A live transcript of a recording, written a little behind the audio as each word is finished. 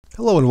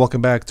Hello and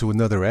welcome back to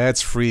another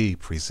ads-free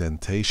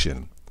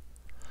presentation.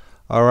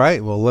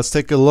 Alright, well let's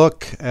take a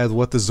look at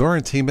what the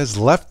Zorin team has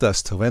left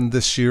us to end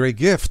this year a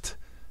gift.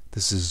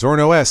 This is Zorin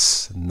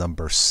OS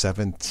number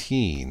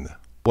 17.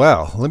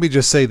 Well, let me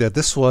just say that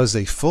this was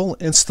a full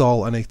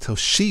install on a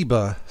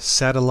Toshiba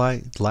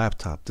satellite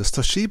laptop. Does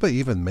Toshiba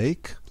even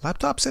make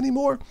laptops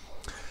anymore?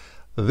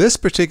 This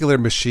particular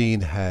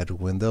machine had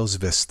Windows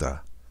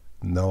Vista.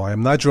 No, I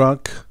am not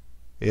drunk.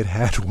 It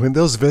had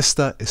Windows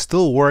Vista. It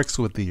still works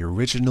with the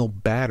original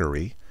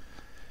battery.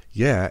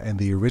 Yeah, and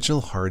the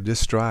original hard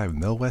disk drive,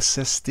 no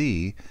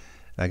SSD.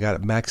 I got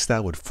it maxed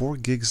out with 4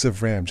 gigs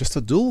of RAM, just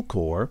a dual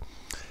core.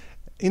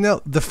 You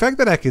know, the fact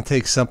that I can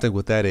take something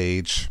with that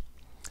age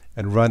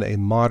and run a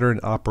modern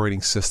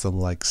operating system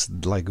like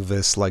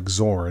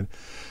Zorin,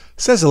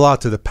 says a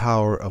lot to the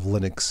power of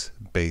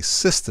Linux-based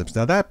systems.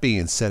 Now that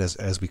being said,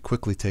 as we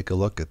quickly take a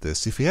look at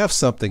this, if you have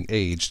something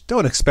aged,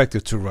 don't expect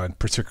it to run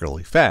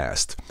particularly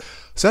fast.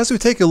 So as we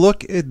take a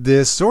look at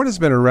this, Zorin has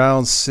been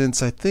around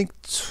since I think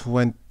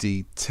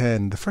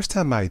 2010. The first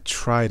time I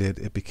tried it,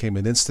 it became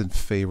an instant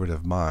favorite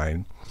of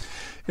mine.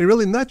 And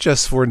really not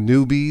just for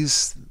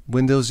newbies,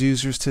 Windows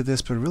users to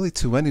this, but really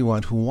to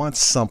anyone who wants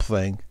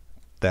something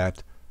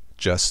that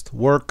just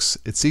works.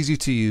 It's easy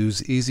to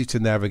use, easy to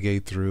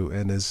navigate through,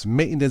 and as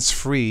maintenance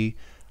free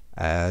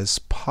as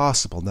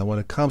possible. Now when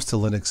it comes to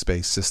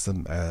Linux-based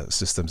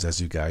systems,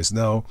 as you guys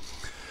know,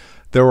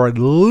 there are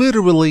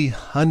literally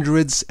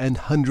hundreds and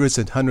hundreds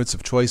and hundreds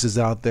of choices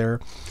out there,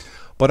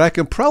 but I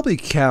can probably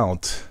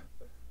count,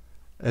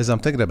 as I'm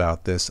thinking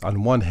about this,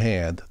 on one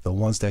hand, the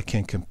ones that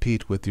can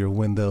compete with your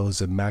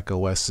Windows and Mac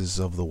OSs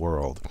of the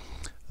world.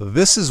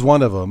 This is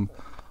one of them,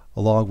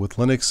 along with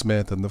Linux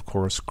Mint and of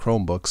course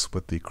Chromebooks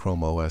with the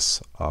Chrome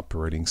OS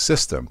operating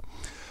system.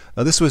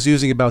 Now this was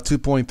using about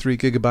 2.3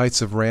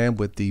 gigabytes of RAM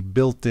with the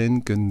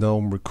built-in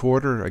GNOME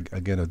recorder,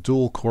 again a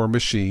dual core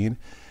machine.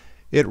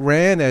 It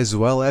ran as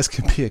well as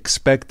can be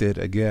expected,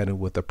 again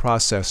with the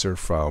processor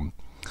from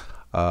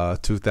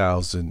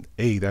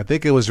 2008. I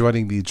think it was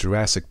running the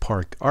Jurassic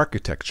Park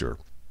architecture.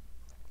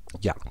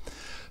 Yeah.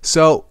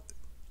 So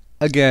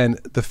again,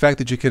 the fact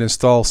that you can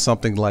install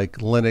something like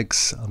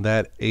Linux on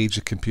that age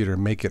of computer,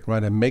 make it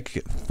run and make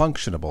it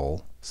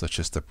functionable, such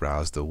as to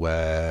browse the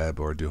web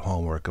or do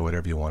homework or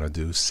whatever you want to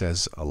do,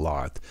 says a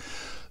lot.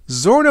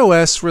 Zorin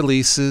OS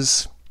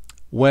releases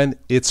when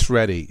it's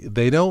ready.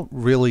 They don't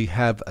really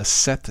have a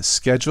set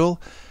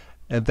schedule,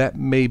 and that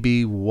may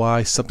be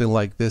why something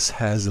like this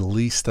has the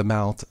least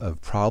amount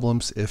of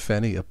problems, if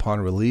any,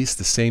 upon release.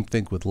 The same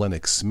thing with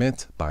Linux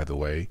Mint, by the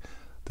way.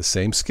 The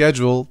same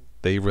schedule.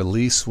 They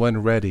release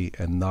when ready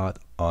and not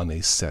on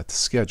a set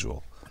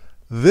schedule.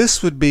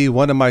 This would be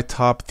one of my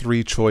top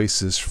 3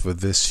 choices for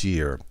this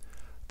year.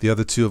 The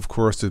other two, of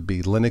course, would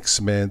be Linux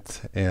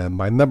Mint, and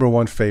my number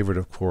 1 favorite,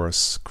 of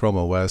course, Chrome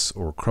OS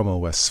or Chrome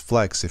OS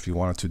Flex if you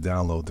wanted to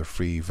download the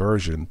free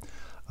version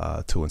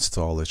to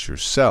install it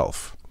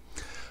yourself.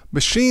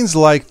 Machines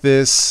like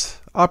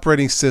this,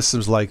 operating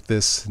systems like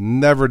this,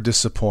 never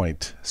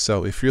disappoint.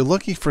 So if you're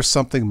looking for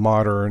something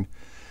modern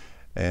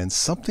and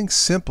something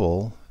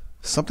simple,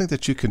 something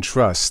that you can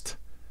trust,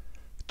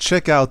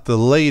 check out the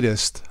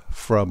latest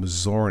from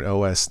Zorin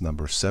OS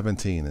number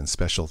 17, and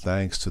special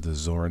thanks to the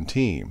Zorin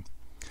team.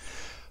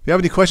 If you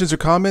have any questions or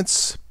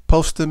comments,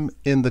 post them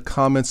in the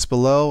comments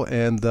below,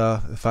 and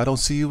if I don't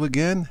see you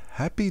again,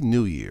 Happy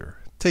New Year.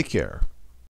 Take care.